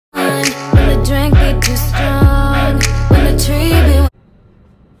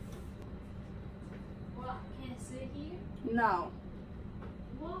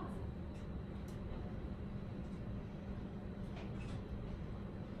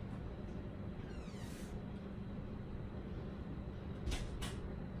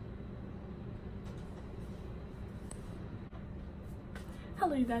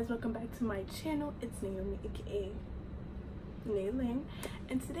Hello you guys, welcome back to my channel. It's Naomi, aka Nailing,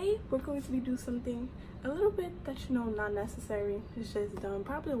 and today we're going to be doing something a little bit that not necessary. It's just dumb,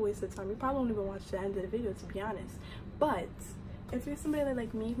 probably a waste of time. You probably won't even watch the end of the video, to be honest. But if you're somebody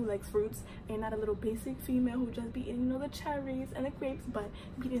like me who likes fruits and you're not a little basic female who just be eating the cherries and the grapes, but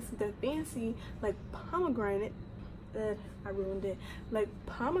be eating something fancy like pomegranate, I ruined it, like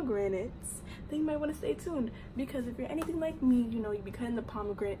pomegranates, then you might want to stay tuned, because if you're anything like me, you be cutting the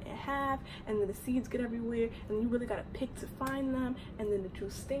pomegranate in half and then the seeds get everywhere and you really gotta pick to find them, and then the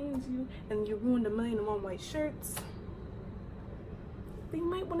juice stains you and you ruined 1,000,001 white shirts. Then you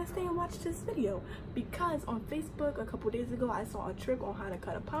might want to stay and watch this video, because on Facebook a couple days ago I saw a trick on how to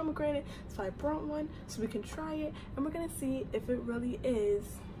cut a pomegranate, so I brought one so we can try it and we're gonna see if it really is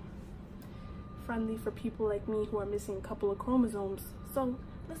friendly for people like me who are missing a couple of chromosomes. So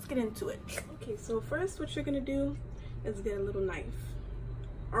let's get into it. Okay, so first what you're gonna do is get a little knife.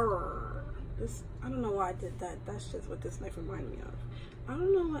 This, I don't know why I did that. That's just what this knife reminded me of. I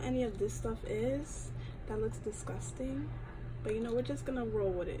don't know what any of this stuff is. That looks disgusting, but we're just gonna roll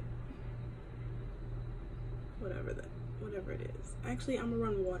with it. Whatever it is. Actually, I'm gonna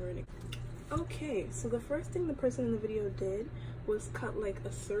run water in it. Okay, so the first thing the person in the video did was cut like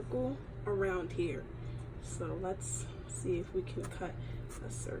a circle around here. So let's see if we can cut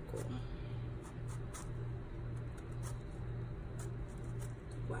a circle.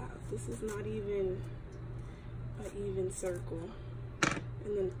 Wow, this is not even an even circle.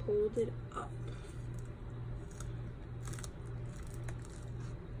 And then pulled it up.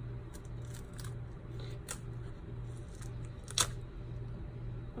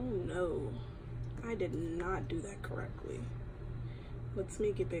 Oh no, I did not do that correctly. Let's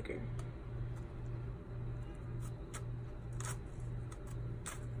make it bigger.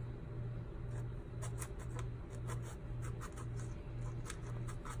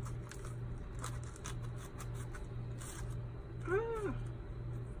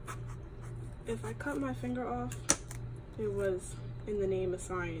 If I cut my finger off, it was in the name of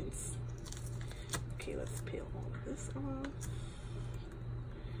science. Okay, let's peel all of this off.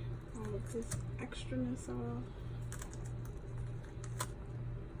 All of this extraness off.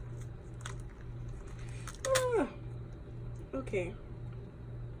 Okay,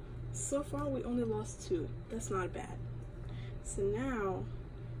 so far we only lost 2. That's not bad. So now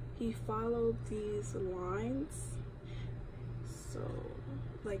he followed these lines. So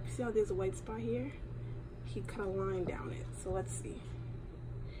like, see how there's a white spot here? He cut a line down it. So let's see.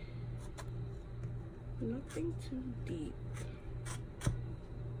 Nothing too deep.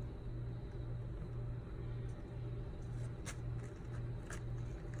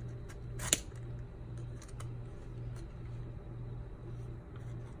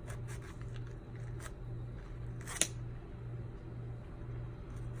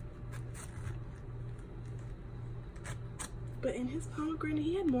 But in his pomegranate,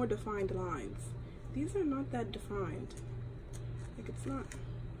 he had more defined lines. These are not that defined. Like, it's not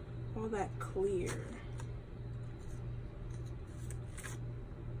all that clear.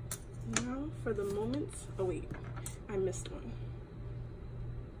 Now, for the moments, oh wait, I missed one.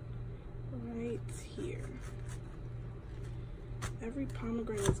 Right here. Every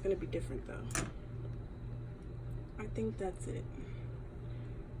pomegranate is gonna be different though. I think that's it.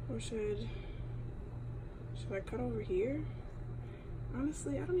 Or should I cut over here?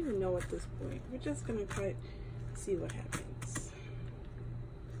 Honestly, I don't even know at this point. We're just gonna cut, see what happens.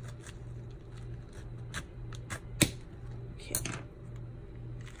 Okay.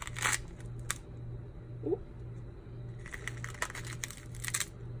 Ooh.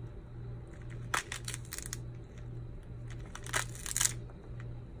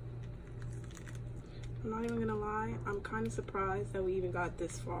 I'm not even gonna lie, I'm kind of surprised that we even got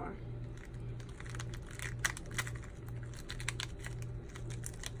this far.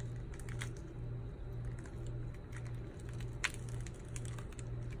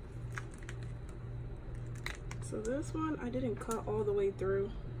 So this one, I didn't cut all the way through.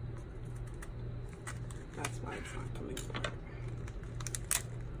 That's why it's not coming apart.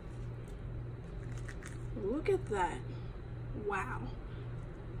 Look at that. Wow.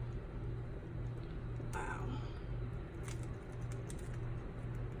 Wow.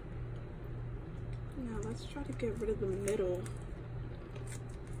 Now let's try to get rid of the middle.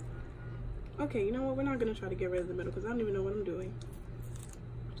 Okay, you know what? We're not gonna try to get rid of the middle because I don't even know what I'm doing.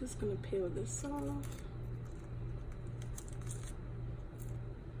 I'm just gonna peel this off.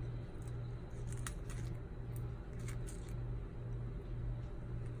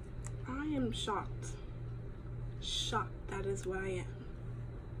 I am shocked. That is what I am.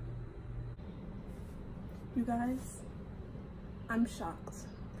 You guys, I'm shocked.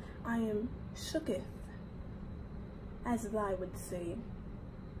 I am shooketh, as I would say.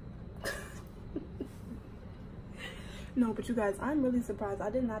 No, but you guys, I'm really surprised. I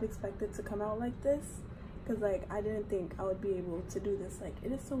did not expect it to come out like this, because like I didn't think I would be able to do this. Like,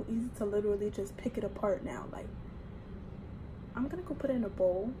 it is so easy to literally just pick it apart now. Like, I'm gonna go put it in a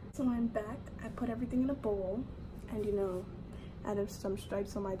bowl. So I'm back. I put everything in a bowl, and you know, added some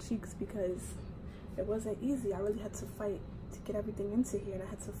stripes on my cheeks because it wasn't easy. I really had to fight to get everything into here, and I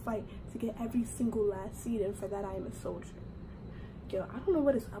had to fight to get every single last seed, and for that I am a soldier. Yo, I don't know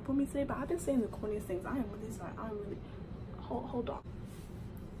what is up with me today, but I've been saying the corniest things. I am really sorry. I'm really hold on.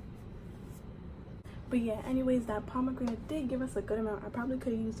 But yeah, anyways, that pomegranate did give us a good amount. I probably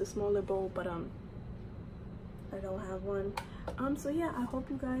could have used a smaller bowl, but I don't have one. So yeah, I hope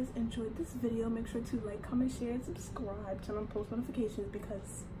you guys enjoyed this video. Make sure to like, comment, share, and subscribe, turn on post notifications,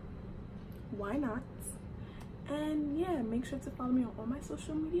 because why not? And yeah, make sure to follow me on all my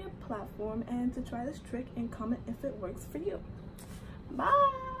social media platform, and to try this trick and comment if it works for you. Bye.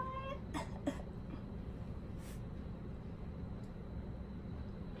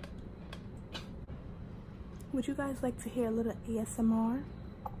 Would you guys like to hear a little ASMR?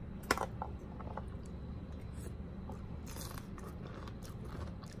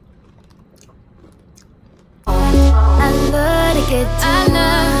 I love to get down.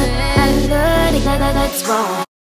 I love to get that's wrong.